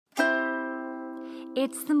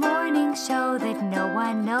It's the morning show that no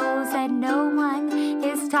one knows and no one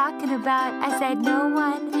is talking about. I said no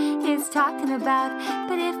one is talking about,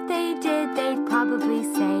 but if they did, they'd probably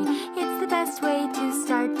say it's the best way to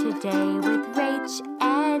start today with Rach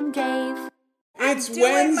and Dave. It's I'm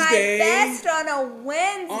doing Wednesday. my best on a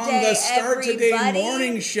Wednesday, on the Start everybody. Today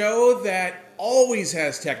morning show that always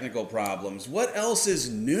has technical problems. What else is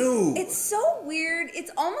new? It's so weird.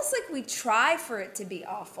 It's almost like we try for it to be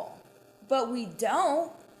awful, but we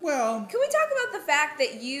don't. Well, Can we talk about the fact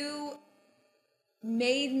that you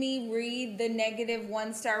made me read the negative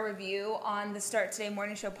 1-star review on the Start Today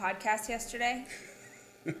morning show podcast yesterday?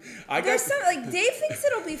 There's some, like, Dave thinks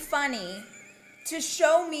it'll be funny to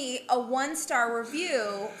show me a 1-star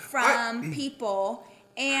review from people,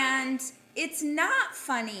 and it's not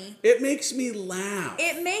funny. It makes me laugh.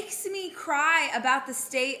 It makes me cry about the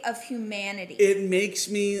state of humanity. It makes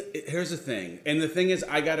me... Here's the thing. And the thing is,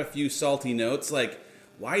 I got a few salty notes, like,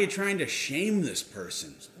 why are you trying to shame this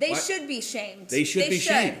person? They should be shamed. They should be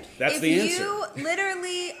shamed. That's the answer. If you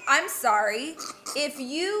literally, I'm sorry,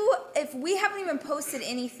 if we haven't even posted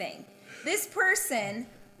anything, this person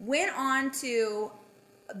went on to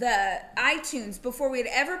the iTunes before we had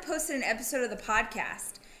ever posted an episode of the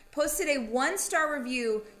podcast, posted a 1-star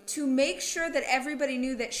review to make sure that everybody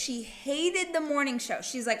knew that she hated the morning show.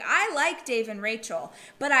 She's like, I like Dave and Rachel,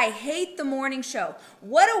 but I hate the morning show.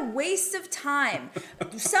 What a waste of time.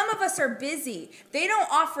 Some of us are busy. They don't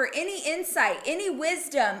offer any insight, any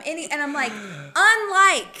wisdom, and I'm like,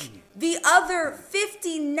 unlike the other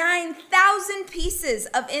 59,000 pieces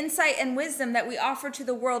of insight and wisdom that we offer to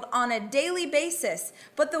the world on a daily basis.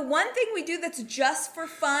 But the one thing we do that's just for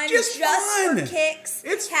fun, just for kicks,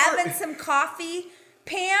 having some coffee.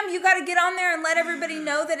 Pam, you got to get on there and let everybody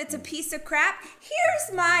know that it's a piece of crap.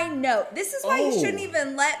 Here's my note. This is why you shouldn't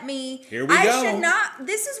even let me. Here we go. Should not.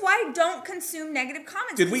 This is why I don't consume negative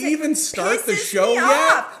comments. Did we even start the show me yet?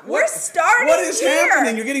 Off. We're starting. What is here.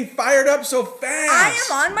 happening? You're getting fired up so fast. I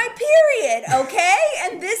am on my period, okay?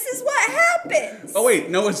 And this is what happens. Oh wait,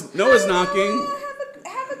 Noah's knocking.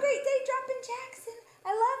 Have a great day, Dropping Jackson. I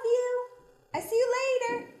love you. I see you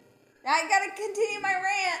later. I gotta continue my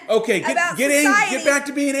rant. Okay, get back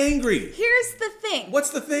to being angry. Here's the thing. What's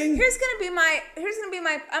the thing? Here's gonna be my.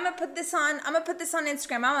 I'm gonna put this on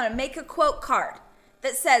Instagram. I'm gonna make a quote card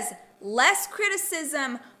that says less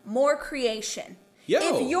criticism, more creation.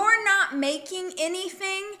 If you're not making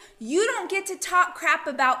anything, you don't get to talk crap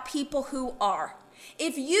about people who are.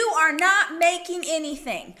 If you are not making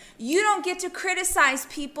anything, you don't get to criticize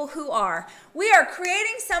people who are. We are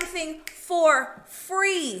creating something for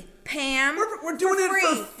free, Pam. We're doing it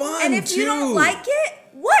for fun, and if you don't like it,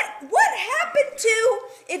 what happened to,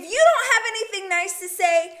 if you don't have anything nice to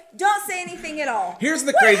say, don't say anything at all. Here's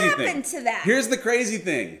the crazy thing. What happened to that? Here's the crazy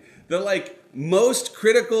thing. The most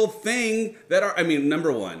critical thing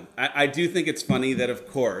number one, I do think it's funny that, of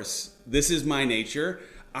course, this is my nature.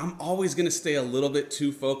 I'm always going to stay a little bit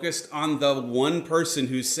too focused on the one person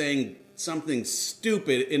who's saying something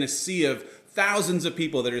stupid in a sea of thousands of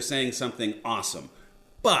people that are saying something awesome.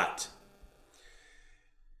 But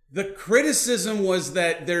the criticism was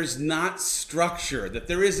that there's not structure, that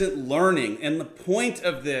there isn't learning. And the point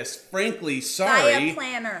of this, frankly, Buy a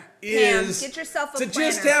planner. is Pam, get yourself a to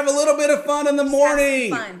planner. just have a little bit of fun in the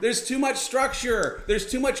morning. Have some fun. There's too much structure. There's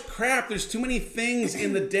too much crap. There's too many things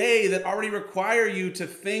in the day that already require you to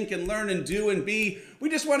think and learn and do and be. We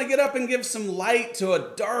just want to get up and give some light to a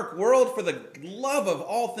dark world for the love of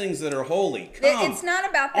all things that are holy. It's not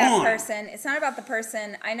about that person. It's not about the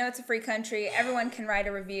person. I know it's a free country. Everyone can write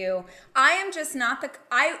a review. I am just not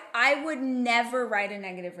I would never write a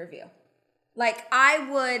negative review. Like, I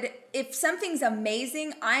would, if something's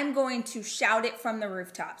amazing, I'm going to shout it from the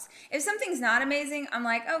rooftops. If something's not amazing, I'm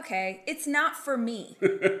like, okay, it's not for me.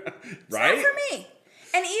 It's right? not for me.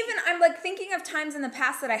 And even I'm like thinking of times in the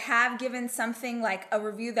past that I have given something like a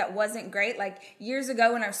review that wasn't great. Like years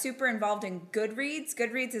ago when I was super involved in Goodreads.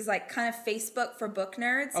 Goodreads is like kind of Facebook for book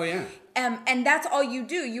nerds. Oh, yeah. And that's all you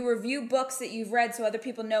do. You review books that you've read so other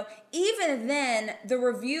people know. Even then, the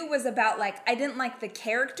review was about like, I didn't like the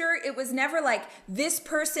character. It was never like, this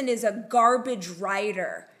person is a garbage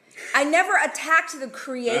writer. I never attacked the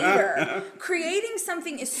creator. Creating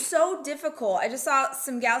something is so difficult. I just saw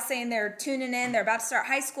some gals saying they're tuning in. They're about to start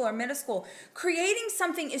high school or middle school. Creating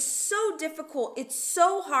something is so difficult. It's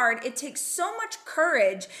so hard. It takes so much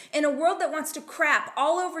courage in a world that wants to crap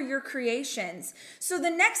all over your creations. So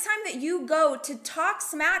the next time that you go to talk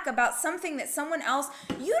smack about something that someone else,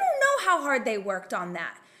 you don't know how hard they worked on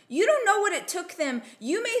that. You don't know what it took them.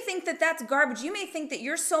 You may think that that's garbage. You may think that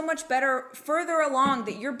you're so much better, further along,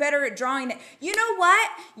 that you're better at drawing it. You know what?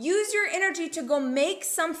 Use your energy to go make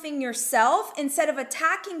something yourself instead of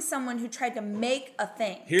attacking someone who tried to make a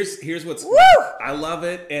thing. Here's what's... Woo! I love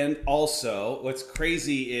it. And also, what's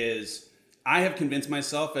crazy is I have convinced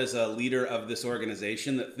myself as a leader of this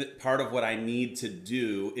organization that part of what I need to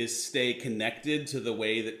do is stay connected to the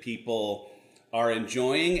way that people are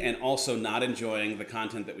enjoying and also not enjoying the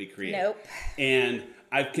content that we create. Nope. And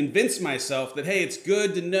I've convinced myself that, hey, it's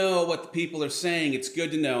good to know what the people are saying. It's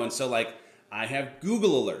good to know. And so, like, I have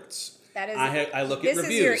Google alerts. That is, I look at reviews.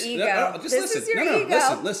 This is your ego. Just this listen. Is your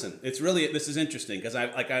ego. Listen. It's really, this is interesting because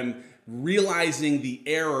I'm realizing the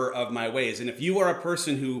error of my ways. And if you are a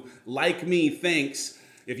person who, like me, thinks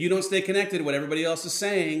if you don't stay connected to what everybody else is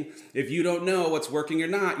saying, if you don't know what's working or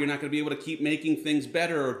not, you're not going to be able to keep making things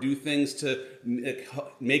better or do things to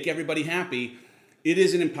make everybody happy. It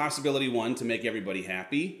is an impossibility, one, to make everybody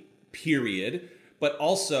happy, period. But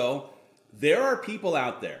also, there are people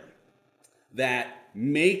out there that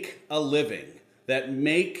make a living, that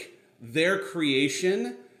make their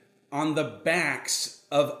creation on the backs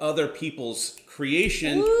of other people's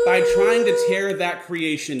creation. Ooh. By trying to tear that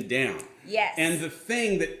creation down. Yes. And the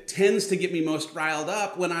thing that tends to get me most riled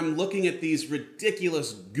up when I'm looking at these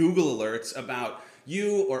ridiculous Google alerts about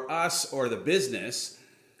you or us or the business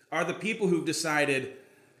are the people who've decided,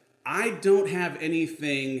 I don't have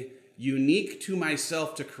anything unique to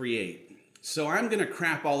myself to create. So I'm going to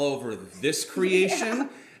crap all over this creation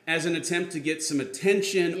as an attempt to get some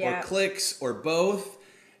attention or clicks or both.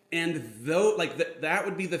 And though, like, that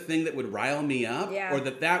would be the thing that would rile me up, or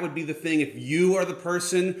that would be the thing if you are the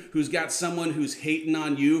person who's got someone who's hating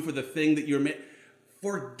on you for the thing that you're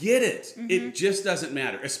forget it. Mm-hmm. It just doesn't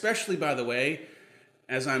matter. Especially, by the way,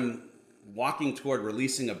 as I'm walking toward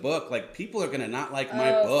releasing a book, like, people are going to not like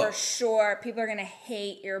my book. For sure. People are going to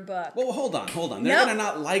hate your book. Well, hold on. They're going to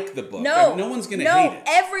not like the book. No. Like, no one's going to hate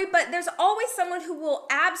it. But there's always someone who will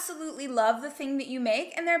absolutely love the thing that you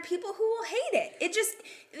make, and there are people who will hate it. It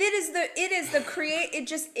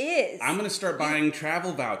just is. I'm going to start buying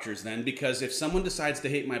travel vouchers then, because if someone decides to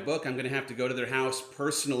hate my book, I'm going to have to go to their house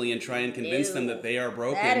personally and try and convince them that they are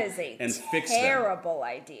broken and fix them. Terrible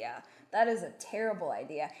idea. That is a terrible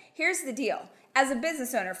idea. Here's the deal. As a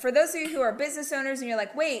business owner, for those of you who are business owners and you're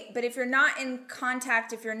like, wait, but if you're not in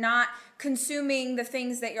contact, if you're not consuming the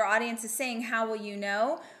things that your audience is saying, how will you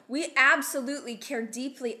know? We absolutely care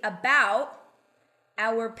deeply about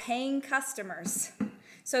our paying customers.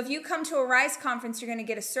 So if you come to a Rise conference, you're going to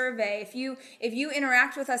get a survey. If you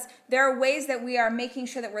interact with us, there are ways that we are making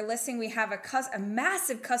sure that we're listening. We have a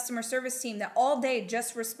massive customer service team that all day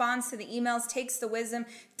just responds to the emails, takes the wisdom,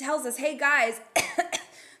 tells us, hey guys,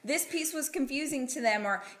 this piece was confusing to them,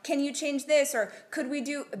 or can you change this, or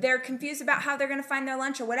they're confused about how they're going to find their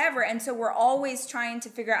lunch or whatever. And so we're always trying to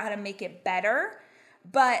figure out how to make it better.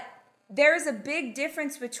 But there's a big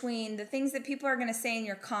difference between the things that people are going to say in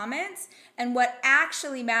your comments and what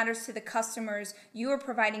actually matters to the customers you are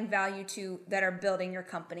providing value to that are building your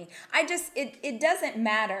company. It doesn't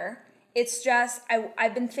matter. It's just,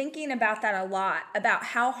 I've been thinking about that a lot, about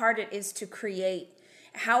how hard it is to create,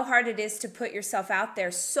 how hard it is to put yourself out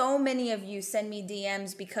there. So many of you send me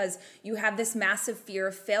DMs because you have this massive fear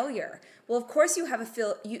of failure. Well, of course you have a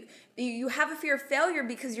fear of failure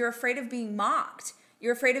because you're afraid of being mocked.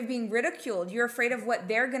 You're afraid of being ridiculed. You're afraid of what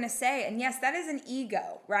they're going to say. And yes, that is an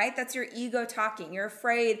ego, right? That's your ego talking. You're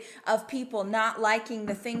afraid of people not liking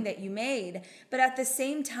the thing that you made. But at the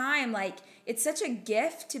same time, like, it's such a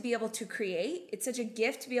gift to be able to create. It's such a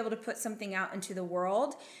gift to be able to put something out into the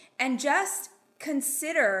world. And just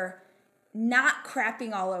consider not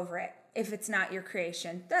crapping all over it if it's not your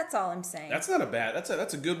creation. That's all I'm saying. That's not a bad,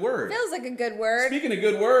 that's a good word. Feels like a good word. Speaking of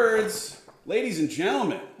good words, ladies and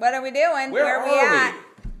gentlemen, what are we doing? Where are we at?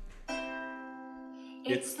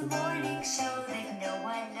 It's the morning show that no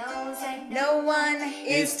one knows and no one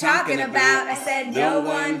is talking about. I said no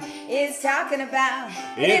one is talking about.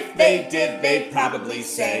 If they did, they'd probably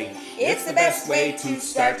say it's the best way to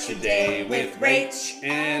start your day with Rach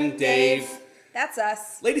and Dave. That's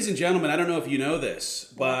us. Ladies and gentlemen, I don't know if you know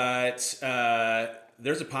this, but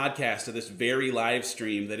there's a podcast of this very live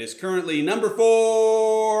stream that is currently number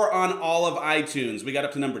 4 on all of iTunes. We got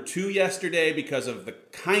up to number 2 yesterday because of the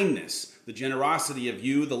kindness, the generosity of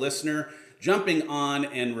you, the listener, jumping on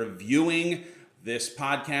and reviewing this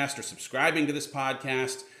podcast or subscribing to this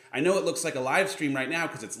podcast. I know it looks like a live stream right now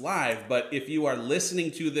because it's live, but if you are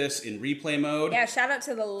listening to this in replay mode, Yeah, shout out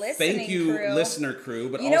to the listening thank you, crew. listener crew,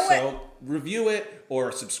 but You know also review it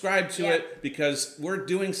or subscribe to Yeah. it because we're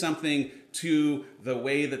doing something to the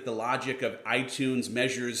way that the logic of iTunes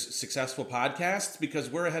measures successful podcasts because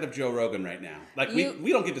we're ahead of Joe Rogan right now. Like,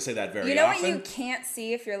 we don't get to say that very often. You know what you can't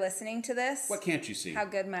see if you're listening to this? What can't you see? How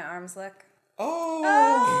good my arms look.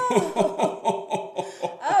 Oh!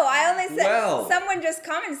 Oh, I only said, Well. someone just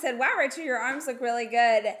commented and said, wow, Rachel, your arms look really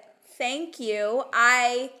good. Thank you.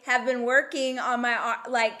 I have been working on my,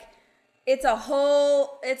 it's a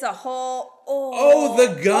whole,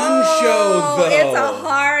 The gun show, though.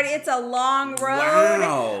 It's a long road.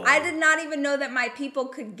 Wow. I did not even know that my people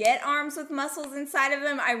could get arms with muscles inside of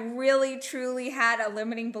them. I really, truly had a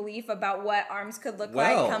limiting belief about what arms could look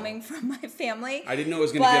Well. like coming from my family. I didn't know it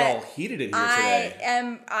was going to get But all heated in here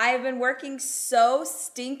today. I've been working so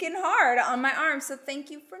stinking hard on my arms, so thank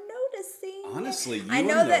you for noticing. Honestly, you I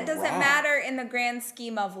know and that The doesn't Rock. matter in the grand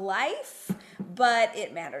scheme of life, but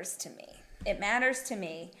it matters to me. It matters to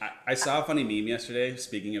me. I saw a funny meme yesterday,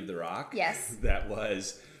 speaking of The Rock. Yes. That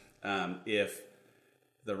was if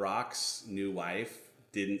The Rock's new wife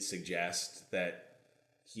didn't suggest that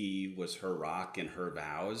he was her rock and her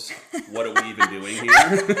vows, what are we even doing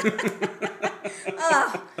here?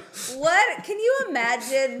 What? Can you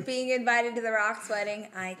imagine being invited to The Rock's wedding?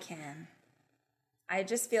 I can. I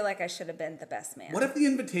just feel like I should have been the best man. What if the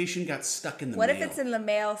invitation got stuck in the What mail? if it's in the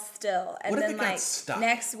mail still? And What if then it got stuck?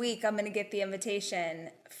 next week I'm gonna get the invitation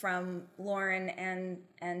from Lauren and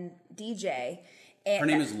DJ. And Her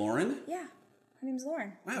name is Lauren? Yeah. Her name's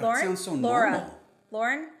Lauren. Wow, that Lauren? sounds so Laura.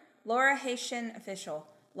 normal. Laura Haitian official.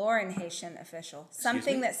 Lauren Haitian official.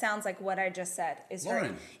 Something me? that sounds like what I just said is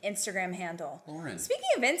Lauren. her Instagram handle. Lauren. Speaking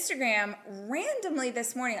of Instagram, randomly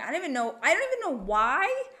this morning, I don't even know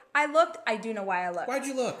why I looked. I do know why I looked. Why'd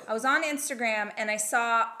you look? I was on Instagram and I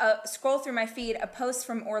saw scroll through my feed a post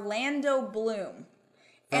from Orlando Bloom.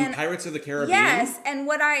 From Pirates of the Caribbean? Yes, and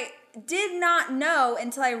what I did not know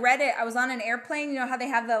until I read it, I was on an airplane. You know how they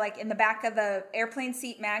have the, in the back of the airplane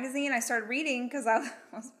seat magazine? I started reading because I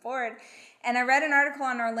was bored. And I read an article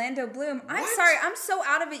on Orlando Bloom. I'm What? sorry, I'm so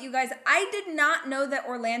out of it, you guys. I did not know that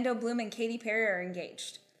Orlando Bloom and Katy Perry are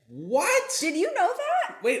engaged. What? Did you know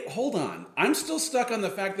that? Wait, hold on. I'm still stuck on the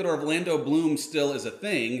fact that Orlando Bloom still is a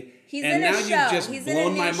thing. He's and in a now show. you've just He's in a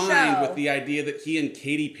blown my new mind show. with the idea that he and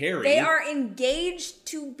Katy Perry They are engaged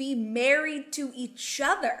to be married to each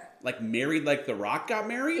other. like married like The Rock got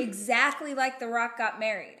married? Exactly like The Rock got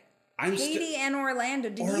married. I'm Katie and Orlando.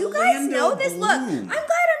 Did you guys Orlando know this? Look, I'm Bloom. glad I'm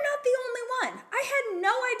not the only one. I had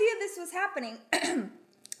no idea this was happening.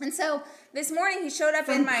 And so this morning he showed up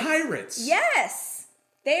From in my Pirates? Yes,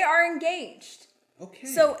 they are engaged. Okay.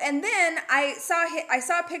 So and then I saw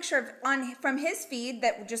a picture from his feed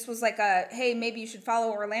that just was like hey, maybe you should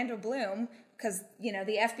follow Orlando Bloom because the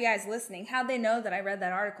FBI is listening. How'd they know that I read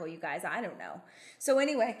that article, you guys? I don't know. So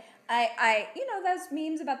anyway, I those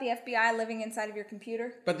memes about the FBI living inside of your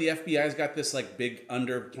computer. But the FBI's got this big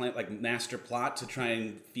master plot to try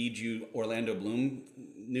and feed you Orlando Bloom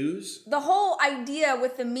news. The whole idea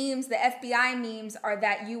with the memes, the FBI memes, are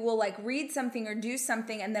that you will read something or do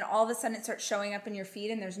something and then all of a sudden it starts showing up in your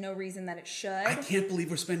feed and there's no reason that it should. I can't believe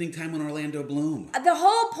we're spending time on Orlando Bloom. The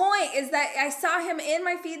whole point is that I saw him in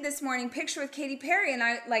my feed this morning, picture with Katy Perry, and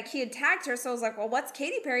he had tagged her, so I was like, well, what's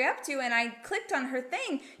Katy Perry up to? And I clicked on her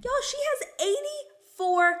thing. Y'all, she has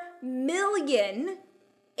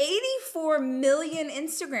 84 million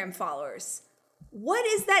Instagram followers. What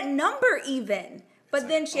is that number even? But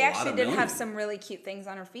then she a lot actually of did have millions. some really cute things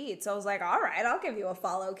on her feed. So I was like, all right, I'll give you a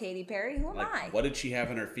follow, Katy Perry. Who am I? What did she have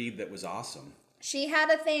in her feed that was awesome? She had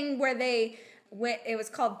a thing where it was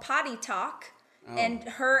called Potty Talk. And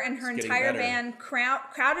her getting entire better. band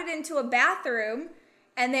crowded into a bathroom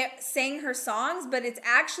and they sang her songs, but it's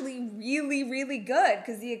actually really, really good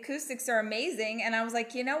because the acoustics are amazing. And I was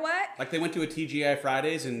like, you know what? Like they went to a TGI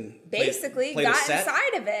Fridays and Basically played a got set?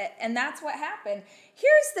 inside of it, and that's what happened.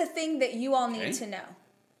 Here's the thing that you all need to know.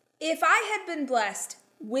 If I had been blessed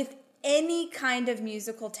with any kind of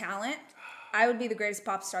musical talent, I would be the greatest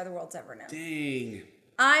pop star the world's ever known. Dang.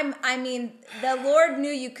 The Lord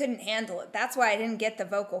knew you couldn't handle it. That's why I didn't get the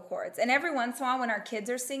vocal cords. And every once in a while when our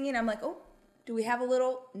kids are singing, I'm like, oh, do we have a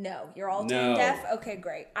little? No, you're all tone deaf? Okay,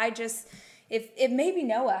 great. If maybe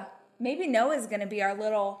Noah. Maybe Noah's going to be our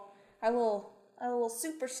little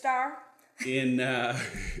superstar. In I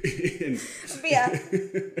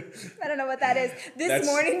don't know what that is. This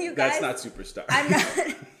morning, you guys. That's not superstar. I'm not.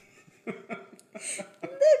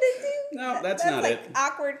 No, that's not like it.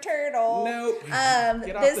 Awkward turtle. Nope. Get off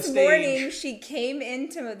the This stage. morning, she came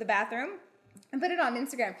into the bathroom and put it on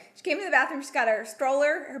Instagram. She came to the bathroom. She's got her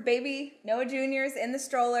stroller, her baby, Noah Jr.'s in the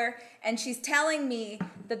stroller, and she's telling me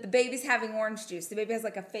that the baby's having orange juice. The baby has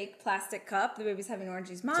like a fake plastic cup. The baby's having orange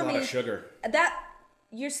juice. Mommy, it's a lot of sugar.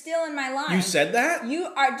 You're still in my line. You said that? You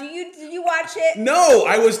are. Did you watch it? No,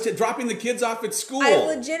 I was dropping the kids off at school. I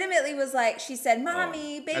legitimately was like, she said,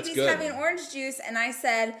 Mommy, baby's having orange juice, and I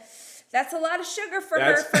said, that's a lot of sugar for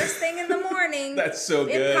her first thing in the morning. That's so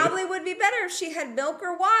good. It probably would be better if she had milk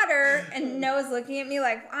or water. And Noah's looking at me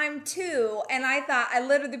like, I'm 2. And I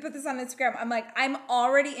literally put this on Instagram. I'm like, I'm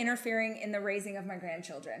already interfering in the raising of my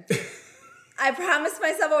grandchildren. I promised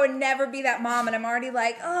myself I would never be that mom. And I'm already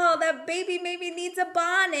like, oh, that baby maybe needs a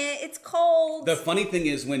bonnet. It's cold. The funny thing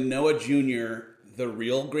is when Noah Jr., the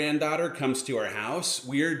real granddaughter, comes to our house,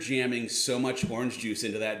 we're jamming so much orange juice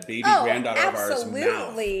into that baby granddaughter of ours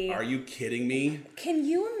mouth. Are you kidding me? Can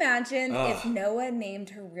you imagine if Noah named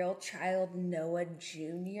her real child Noah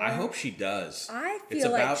Jr.? I hope she does. I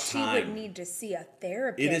feel like she would need to see a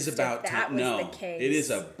therapist. It is about if that time. was No, the case. it is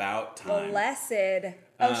about time. Blessed.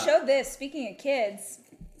 Show this. Speaking of kids.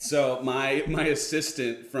 So my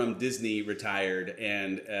assistant from Disney retired,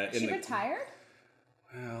 and she retired?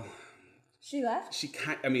 Well, she left? She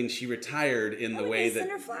retired in the way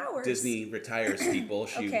that Disney retires people.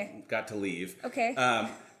 She got to leave. Okay.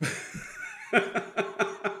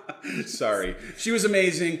 Sorry. She was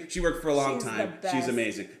amazing. She worked for a long time. She's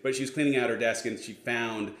amazing. But she was cleaning out her desk and she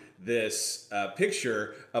found this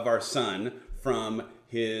picture of our son from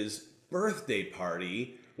his birthday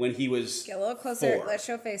party when he was Get a little closer. 4. Let's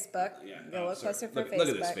show Facebook. Yeah, Get a little closer for Facebook. Look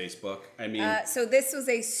at this Facebook. I mean, so this was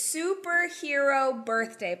a superhero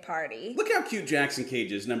birthday party. Look how cute Jackson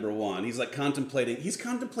Cage is, number 1. He's like contemplating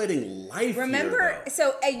life. Remember,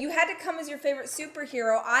 so you had to come as your favorite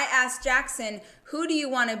superhero. I asked Jackson, who do you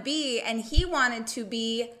want to be? And he wanted to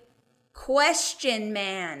be Question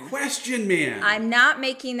Man. Question Man. I'm not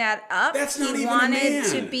making that up. That's not even a man. He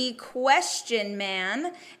wanted to be Question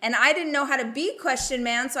Man, and I didn't know how to be Question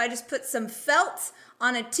Man, so I just put some felt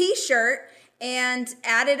on a t-shirt and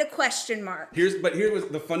added a question mark. Here was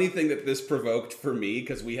the funny thing that this provoked for me,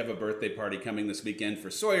 because we have a birthday party coming this weekend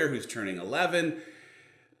for Sawyer, who's turning 11.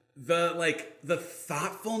 The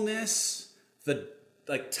thoughtfulness, the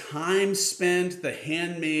time spent, the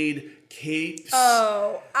handmade capes.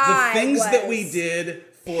 The things that we did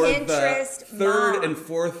for Pinterest the 3rd mom. and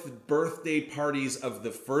 4th birthday parties of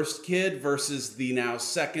the first kid versus the now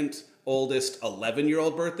 2nd oldest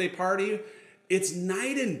 11-year-old birthday party. It's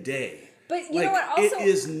night and day. But you know what? Also, it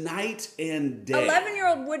is night and day.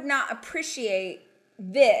 11-year-old would not appreciate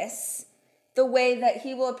this the way that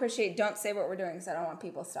he will appreciate. Don't say what we're doing because I don't want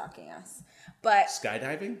people stalking us. But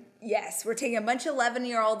skydiving? Yes, we're taking a bunch of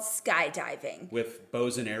 11-year-olds skydiving. With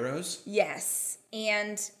bows and arrows? Yes,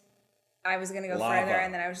 and I was going to go further,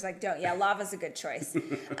 and then I was just like, don't. Yeah, lava's a good choice.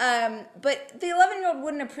 But the 11-year-old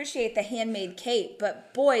wouldn't appreciate the handmade cape,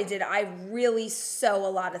 but boy, did I really sew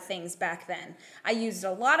a lot of things back then. I used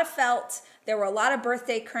a lot of felt. There were a lot of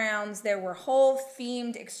birthday crowns. There were whole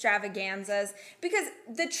themed extravaganzas. Because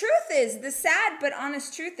the truth is, the sad but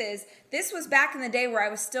honest truth is, this was back in the day where I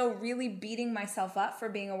was still really beating myself up for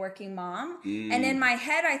being a working mom. And in my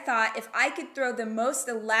head, I thought if I could throw the most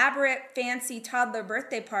elaborate, fancy toddler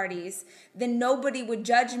birthday parties, then nobody would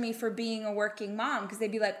judge me for being a working mom. Because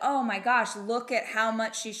they'd be like, oh my gosh, look at how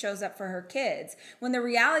much she shows up for her kids. When the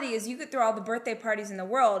reality is you could throw all the birthday parties in the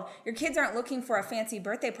world. Your kids aren't looking for a fancy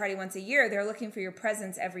birthday party once a year. They're looking for your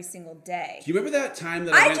presence every single day. Do you remember that time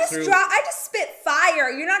that I went through? I just spit fire.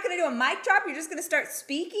 You're not going to do a mic drop? You're just going to start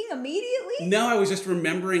speaking immediately? No, I was just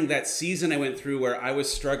remembering that season I went through where I was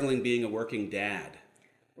struggling being a working dad.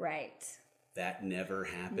 Right. That never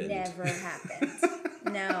happened. Never happened.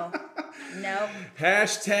 No.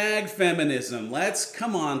 Hashtag feminism. Let's,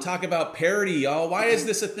 come on, talk about parity, y'all. Why is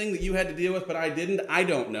this a thing that you had to deal with but I didn't? I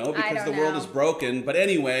don't know, because the world is broken. But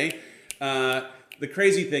anyway, the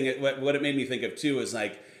crazy thing, what it made me think of too is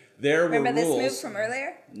like, there were rules. Remember this move from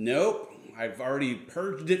earlier? Nope. I've already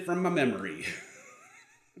purged it from my memory.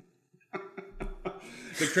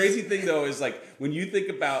 The crazy thing though is like, when you think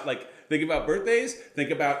about birthdays,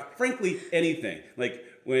 think about, frankly, anything. Like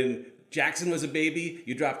when Jackson was a baby,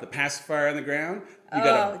 you drop the pacifier on the ground, you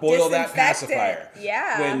gotta boil that pacifier.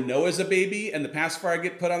 Yeah. When Noah's a baby and the pacifier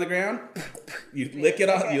get put on the ground, you lick it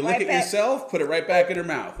off, you lick it yourself, put it right back in her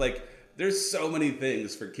mouth. Like, there's so many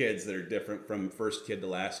things for kids that are different from first kid to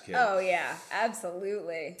last kid. Oh yeah,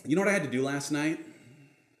 absolutely. You know what I had to do last night?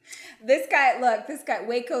 This guy,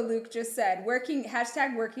 Waco Luke just said, working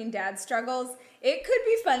dad struggles. It could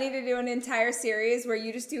be funny to do an entire series where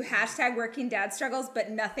you just do working dad struggles, but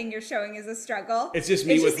nothing you're showing is a struggle. It's just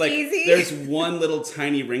me with easy. There's one little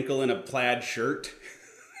tiny wrinkle in a plaid shirt.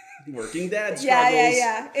 Working dad struggles.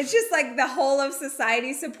 Yeah. It's just like the whole of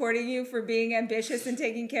society supporting you for being ambitious and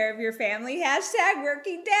taking care of your family.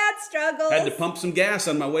 Working dad struggles. Had to pump some gas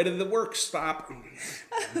on my way to the work stop.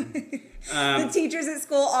 The teachers at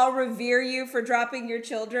school all revere you for dropping your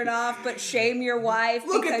children off, but shame your wife.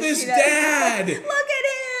 Look at this she dad. Look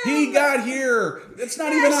at him. He got here. It's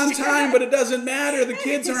not even on time, but it doesn't matter. The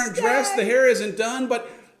kids aren't dressed. The hair isn't done, but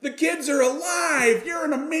the kids are alive. You're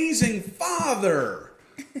an amazing father.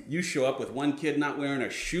 You show up with one kid not wearing a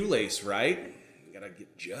shoelace, right? You gotta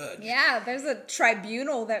get judged. Yeah, there's a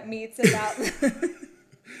tribunal that meets about.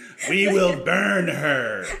 We will burn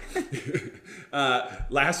her.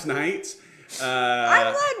 Last night.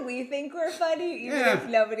 I'm glad we think we're funny, even if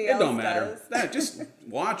nobody else does. It don't matter. Just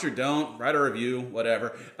watch or don't. Write a review,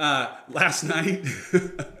 whatever. Last night.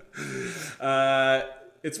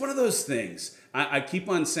 It's one of those things. I keep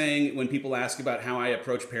on saying when people ask about how I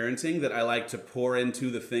approach parenting that I like to pour into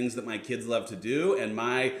the things that my kids love to do. And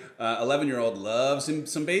my 11-year-old loves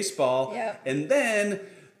some baseball. Yep. And then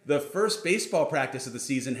the first baseball practice of the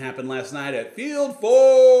season happened last night at Field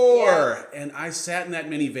 4. Yeah. And I sat in that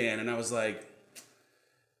minivan and I was like,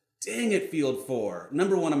 dang it, Field 4.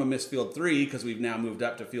 Number one, I'm going to miss Field 3 because we've now moved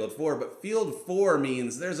up to Field 4. But Field 4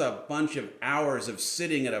 means there's a bunch of hours of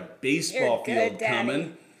sitting at a baseball field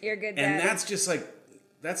coming. You're good, Daddy. And that's just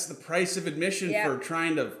that's the price of admission for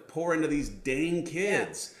trying to pour into these dang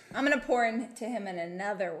kids. Yeah. I'm going to pour into him in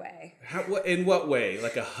another way. In what way?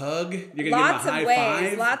 Like a hug? You're going to give him a high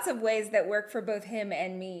five? Lots of ways that work for both him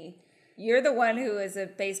and me. You're the one who is a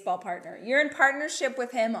baseball partner. You're in partnership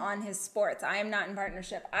with him on his sports. I am not in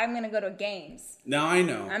partnership. I'm going to go to games. No, I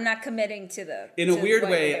know. I'm not committing to the. In a weird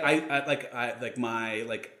way,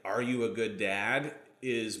 my are you a good dad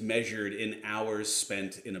is measured in hours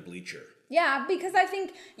spent in a bleacher. Yeah, because I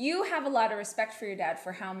think you have a lot of respect for your dad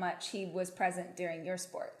for how much he was present during your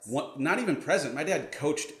sports. Not even present. My dad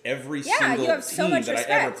coached every single team that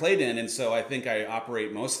I ever played in, and so I think I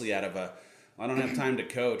operate mostly out of I don't have time to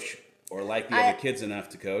coach or like the other kids enough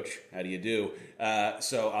to coach. How do you do?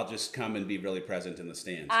 So I'll just come and be really present in the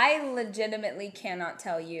stands. I legitimately cannot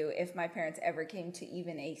tell you if my parents ever came to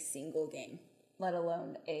even a single game, let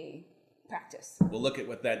alone a practice. Well, look at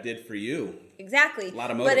what that did for you. Exactly. A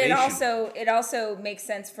lot of motivation. But it also makes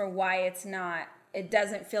sense for why it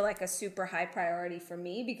doesn't feel like a super high priority for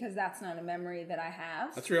me because that's not a memory that I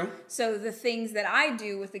have. That's real. So the things that I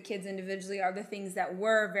do with the kids individually are the things that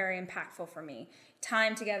were very impactful for me.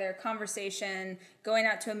 Time together, conversation, going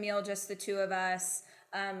out to a meal, just the two of us,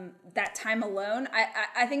 that time alone.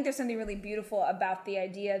 I think there's something really beautiful about the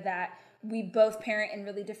idea that we both parent in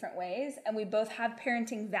really different ways and we both have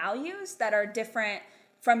parenting values that are different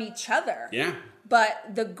from each other. Yeah.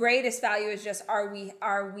 But the greatest value is just are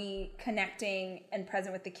we connecting and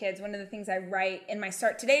present with the kids? One of the things I write in my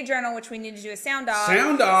Start Today journal, which we need to do a sound off.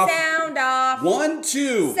 Sound off. Sound off. 1,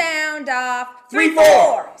 2. Sound off. 3,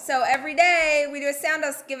 4. So every day we do a sound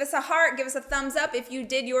off. Give us a heart. Give us a thumbs up if you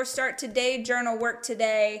did your Start Today journal work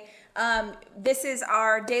today. This is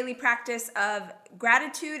our daily practice of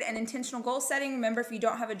gratitude and intentional goal setting. Remember, if you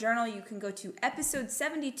don't have a journal, you can go to episode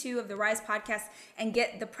 72 of the Rise podcast and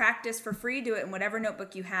get the practice for free. Do it in whatever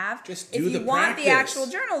notebook you have. Just do the practice. If you want practice. the actual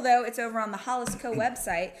journal, though, it's over on the Hollis Co.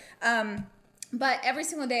 website. But every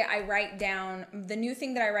single day I write down the new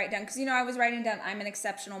thing that I write down. Because, I was writing down I'm an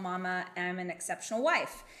exceptional mama and I'm an exceptional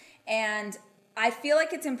wife. And I feel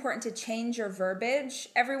like it's important to change your verbiage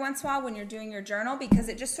every once in a while when you're doing your journal because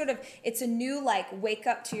it just it's a new wake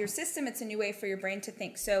up to your system. It's a new way for your brain to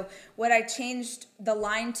think. So what I changed the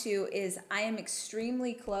line to is I am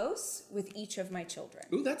extremely close with each of my children.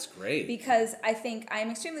 Ooh, that's great. Because I think I am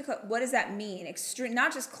extremely close. What does that mean?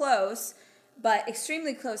 Not just close, but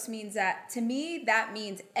extremely close means that to me, that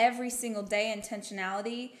means every single day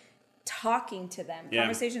intentionality, talking to them. Yeah.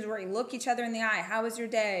 Conversations where we look each other in the eye. How was your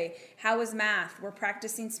day? How was math? We're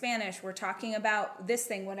practicing Spanish. We're talking about this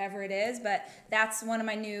thing, whatever it is. But that's one of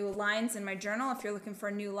my new lines in my journal. If you're looking for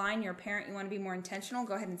a new line, you're a parent, you want to be more intentional,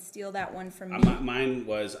 go ahead and steal that one from me. Mine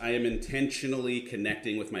was I am intentionally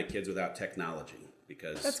connecting with my kids without technology.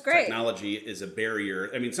 Because that's great. Technology is a barrier.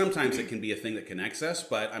 I mean, sometimes it can be a thing that connects us,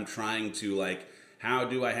 but I'm trying to how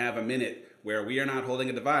do I have a minute where we are not holding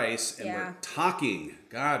a device and Yeah. we're talking.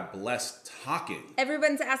 God bless talking.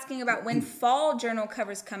 Everyone's asking about when fall journal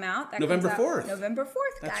covers come out. That November comes out 4th. November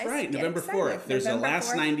 4th, guys. That's right, Get November excited. 4th. There's November a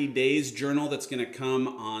last 4th. 90 days journal that's going to come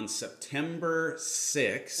on September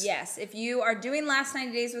 6th. Yes, if you are doing last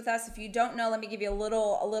 90 days with us, if you don't know, let me give you a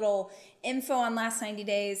little info on last 90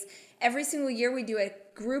 days. Every single year we do a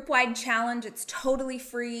group-wide challenge. It's totally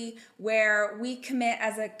free, where we commit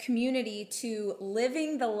as a community to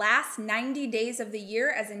living the last 90 days of the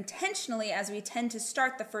year as intentionally as we tend to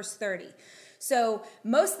start the first 30. So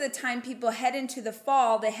most of the time people head into the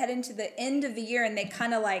fall, they head into the end of the year, and they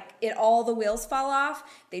kind of like all the wheels fall off.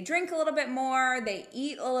 They drink a little bit more, they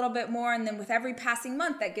eat a little bit more, and then with every passing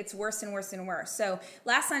month that gets worse and worse and worse. So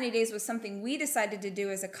last 90 days was something we decided to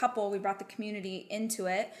do as a couple. We brought the community into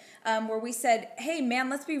it, where we said, hey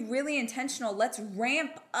man, let's be really intentional. Let's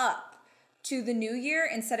ramp up to the new year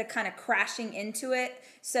instead of kind of crashing into it.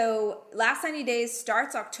 So last 90 days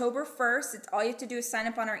starts October 1st. It's all you have to do is sign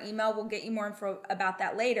up on our email. We'll get you more info about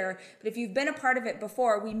that later. But if you've been a part of it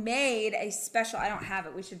before, we made a special, I don't have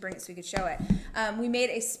it, we should bring it so we could show it. We made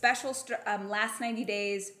a special last 90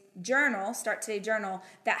 days journal, Start Today journal,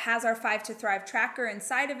 that has our 5 to Thrive tracker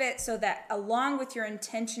inside of it, so that along with your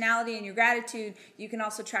intentionality and your gratitude, you can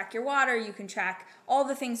also track your water, you can track all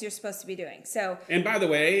the things you're supposed to be doing. So, and by the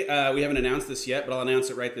way, we haven't announced this yet, but I'll announce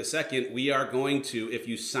it right this second. We are going to, if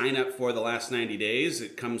you sign up for the last 90 days,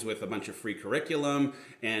 it comes with a bunch of free curriculum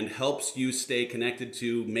and helps you stay connected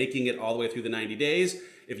to making it all the way through the 90 days.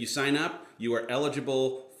 If you sign up, you are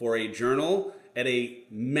eligible for a journal at a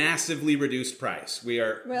massively reduced price. We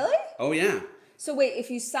are... Really? Oh, yeah. So wait, if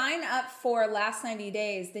you sign up for last 90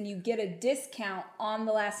 days, then you get a discount on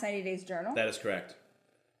the last 90 days journal? That is correct.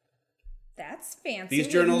 That's fancy. These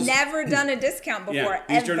journals... We've never done a discount before, Yeah,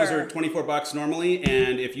 these ever. journals are $24 normally,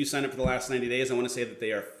 and if you sign up for the last 90 days, I want to say that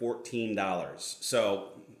they are $14.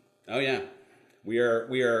 So, oh yeah. We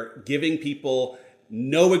are giving people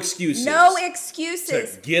no excuses. No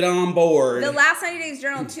excuses. To get on board. The last 90 days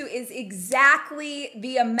journal too is exactly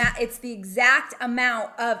the amount. It's the exact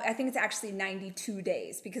amount of, I think it's actually 92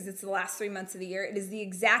 days because it's the last 3 months of the year. It is the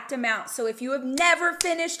exact amount. So if you have never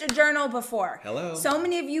finished a journal before, hello. So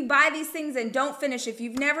many of you buy these things and don't finish. If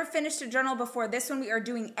you've never finished a journal before, this one we are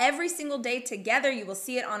doing every single day together. You will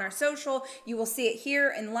see it on our social. You will see it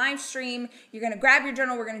here in live stream. You're going to grab your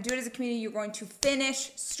journal. We're going to do it as a community. You're going to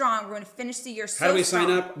finish strong. We're going to finish the year so How do we strong.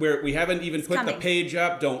 sign up? We haven't even put coming. the page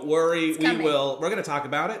up. Don't worry. It's coming. We're going to talk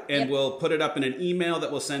about it, and Yep. we'll put it up in an email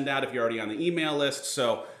that we'll send out if you're already on the email list.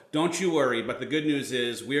 So don't you worry. But the good news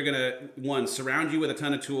is we're going to, one, surround you with a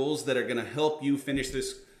ton of tools that are going to help you finish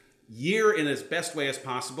this year in as best way as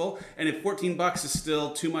possible. And if $14 is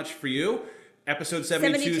still too much for you, episode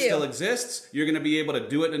 72 still exists. You're going to be able to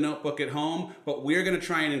do it in a notebook at home. But we're going to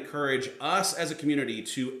try and encourage us as a community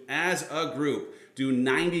to, as a group, do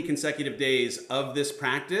 90 consecutive days of this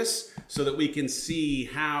practice so that we can see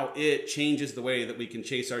how it changes the way that we can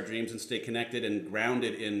chase our dreams and stay connected and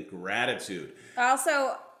grounded in gratitude.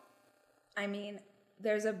 Also, I mean,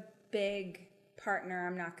 there's a big partner,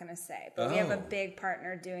 I'm not going to say, but we have a big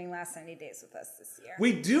partner doing last 90 days with us this year.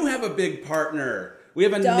 We do have a big partner. We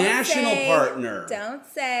have a Don't national say, partner. Don't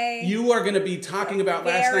say. You are going to be talking about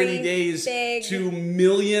last 90 days big to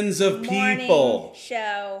millions of morning people.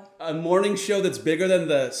 show A morning show that's bigger than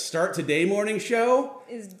the Start Today morning show?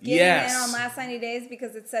 is getting in on last 90 days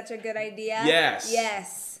because it's such a good idea. Yes.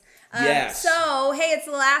 Yes. Yes. So, hey, it's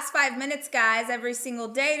the last 5 minutes, guys. Every single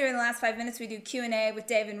day during the last 5 minutes, we do Q&A with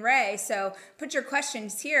Dave and Ray. So put your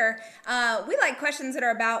questions here. We like questions that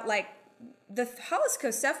are about, like, the Hollis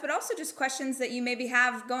Coast stuff, but also just questions that you maybe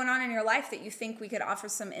have going on in your life that you think we could offer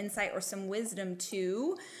some insight or some wisdom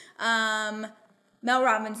to. Mel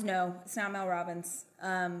Robbins, no, it's not Mel Robbins.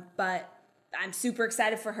 But I'm super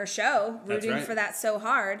excited for her show. Rooting for that so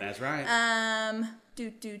hard. That's right.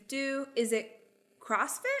 Is it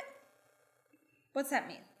CrossFit? What's that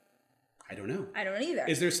mean? I don't know. I don't either.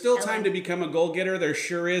 Is there still time to become a goal-getter? There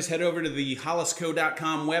sure is. Head over to the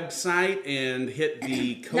hollisco.com website and hit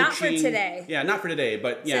the coaching. Not for today. Yeah, not for today,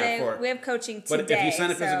 but yeah. Today, we have coaching today. But if you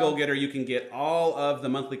sign up as a goal-getter, you can get all of the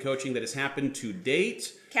monthly coaching that has happened to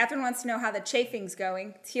date. Catherine wants to know how the chafing's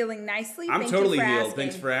going. It's healing nicely. I'm totally healed.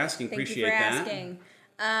 Thanks for asking. Appreciate that. Thank you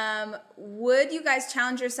for asking. Would you guys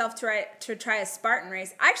challenge yourself to try a Spartan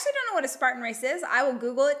race? I actually don't know what a Spartan race is. I will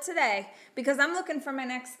Google it today because I'm looking for my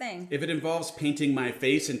next thing. If it involves painting my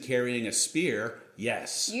face and carrying a spear,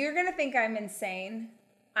 yes. You're going to think I'm insane.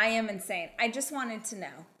 I am insane. I just wanted to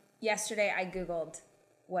know. Yesterday I Googled,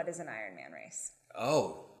 what is an Ironman race?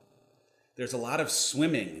 Oh. There's a lot of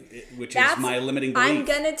swimming, which is my limiting belief. I'm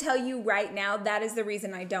going to tell you right now, that is the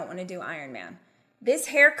reason I don't want to do Ironman. This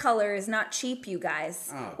hair color is not cheap, you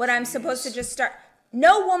guys. I'm supposed to just start...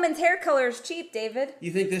 No woman's hair color is cheap, David. You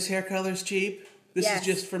think this hair color is cheap? This is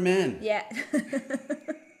just for men. Yeah.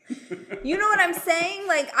 You know what I'm saying?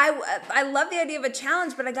 Like, I love the idea of a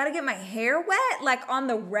challenge, but I got to get my hair wet, like, on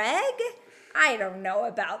the reg? I don't know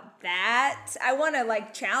about that. I want to,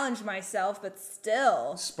 like, challenge myself, but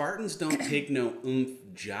still. Spartans don't take no oomph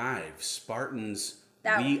jive. Spartans,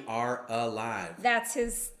 we are alive. That's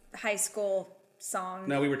his high school song.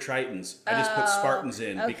 No, we were Tritons. I just put Spartans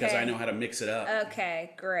in because I know how to mix it up.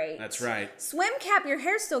 Okay, great. That's right. Swim cap, your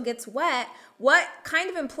hair still gets wet. What kind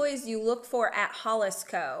of employees do you look for at Hollis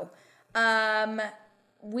Co.?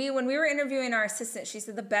 When we were interviewing our assistant, she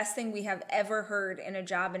said the best thing we have ever heard in a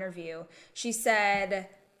job interview. She said,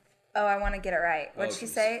 I want to get it right. What'd she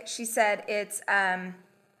say? She said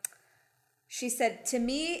to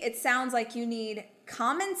me, it sounds like you need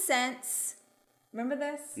common sense. Remember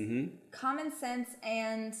this? Mm-hmm. Common sense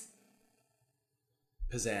and...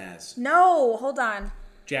 Pizzazz. No, hold on.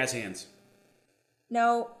 Jazz hands.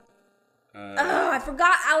 No. I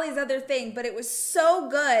forgot Allie's other thing, but it was so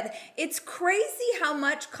good. It's crazy how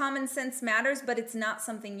much common sense matters, but it's not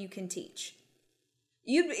something you can teach.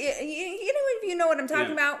 You know if you know what I'm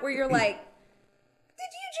talking about, where you're like, did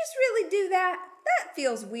you just really do that? That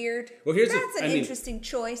feels weird. Well, That's an interesting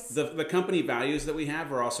choice. The company values that we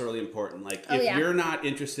have are also really important. Like, if you're not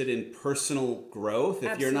interested in personal growth,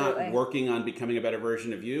 if you're not working on becoming a better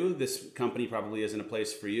version of you, this company probably isn't a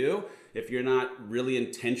place for you. If you're not really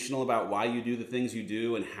intentional about why you do the things you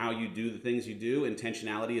do and how you do the things you do,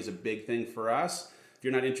 intentionality is a big thing for us. If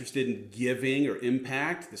you're not interested in giving or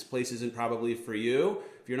impact, this place isn't probably for you.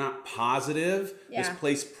 If you're not positive, this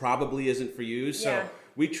place probably isn't for you. So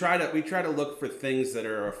we try to look for things that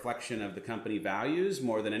are a reflection of the company values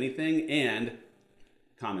more than anything, and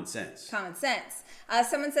common sense. Common sense.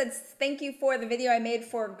 Someone said, thank you for the video I made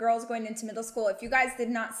for girls going into middle school. If you guys did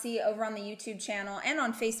not see over on the YouTube channel and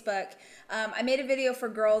on Facebook, I made a video for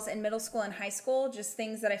girls in middle school and high school, just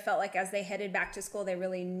things that I felt like as they headed back to school, they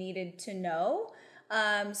really needed to know.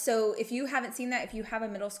 So if you haven't seen that, if you have a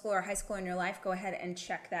middle school or high school in your life, go ahead and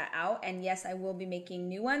check that out. And yes, I will be making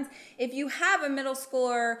new ones. If you have a middle school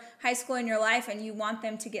or high school in your life and you want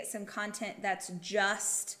them to get some content that's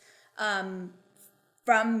just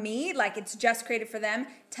from me, like it's just created for them,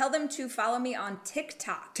 tell them to follow me on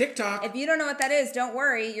TikTok. If you don't know what that is, don't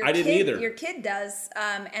worry. I didn't either. Your kid does.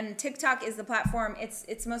 And TikTok is the platform.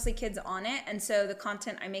 It's mostly kids on it. And so the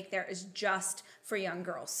content I make there is just for young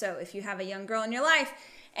girls. So if you have a young girl in your life,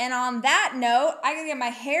 and on that note, I gotta get my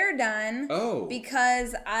hair done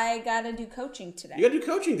because I gotta do coaching today. You gotta do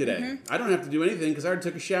coaching today. Mm-hmm. I don't have to do anything because I already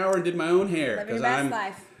took a shower and did my own hair. Living your best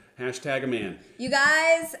life. Hashtag a man. You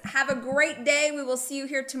guys have a great day. We will see you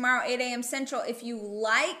here tomorrow, 8 a.m. Central. If you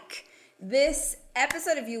like this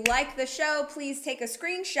episode, if you like the show, please take a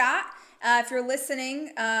screenshot. If you're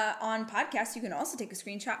listening on podcast, you can also take a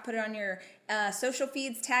screenshot, put it on your social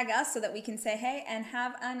feeds, tag us so that we can say hey and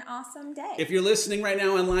have an awesome day. If you're listening right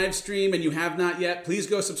now on live stream and you have not yet, please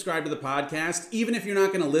go subscribe to the podcast. Even if you're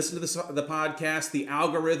not going to listen to the podcast, the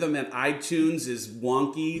algorithm at iTunes is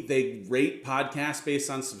wonky. They rate podcasts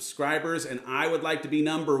based on subscribers, and I would like to be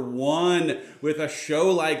number one with a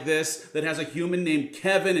show like this that has a human named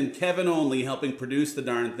Kevin and Kevin only helping produce the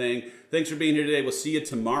darn thing. Thanks for being here today. We'll see you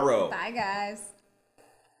tomorrow. Bye, guys.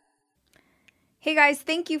 Hey, guys.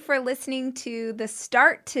 Thank you for listening to the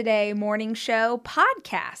Start Today Morning Show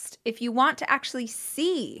podcast. If you want to actually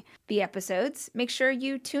see the episodes, make sure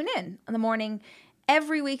you tune in the morning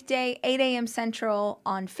every weekday, 8 a.m. Central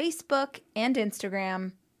on Facebook and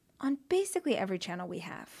Instagram on basically every channel we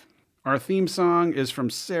have. Our theme song is from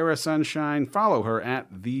Sarah Sunshine. Follow her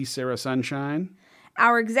at The Sarah Sunshine.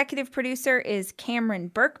 Our executive producer is Cameron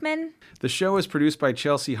Berkman. The show is produced by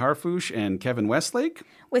Chelsea Harfouche and Kevin Westlake,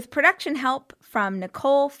 with production help from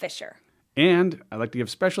Nicole Fisher. And I'd like to give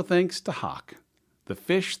special thanks to Hawk, the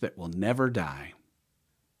fish that will never die.